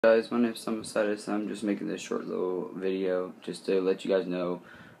Guys, my name is Samus. I'm just making this short little video just to let you guys know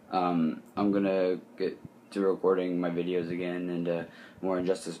I'm gonna get to recording my videos again, and more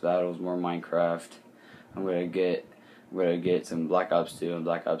Injustice battles, more Minecraft. I'm gonna get some Black Ops 2 and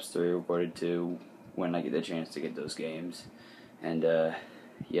Black Ops 3 recorded too when I get the chance to get those games. And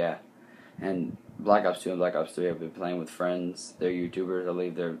yeah, and Black Ops 2 and Black Ops 3 I've been playing with friends. They're YouTubers. I'll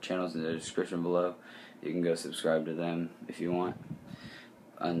leave their channels in the description below. You can go subscribe to them if you want.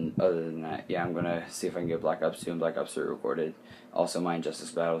 And other than that, yeah, I'm gonna see if I can get Black Ops 2 and Black Ops 3 recorded. Also, my Injustice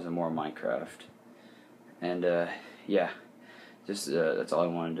battles and more Minecraft. And yeah, just that's all I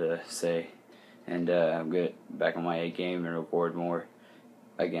wanted to say. And I'm good back on my A game and record more.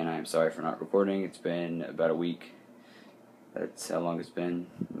 Again, I am sorry for not recording. It's been about a week. That's how long it's been.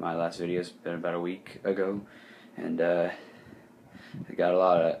 My last video's been about a week ago, and I've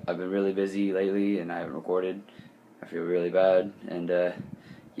been really busy lately, and I haven't recorded. I feel really bad, and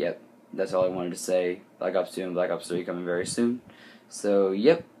yep, that's all I wanted to say. Black Ops 2 and Black Ops 3 coming very soon. So,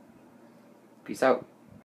 yep, peace out.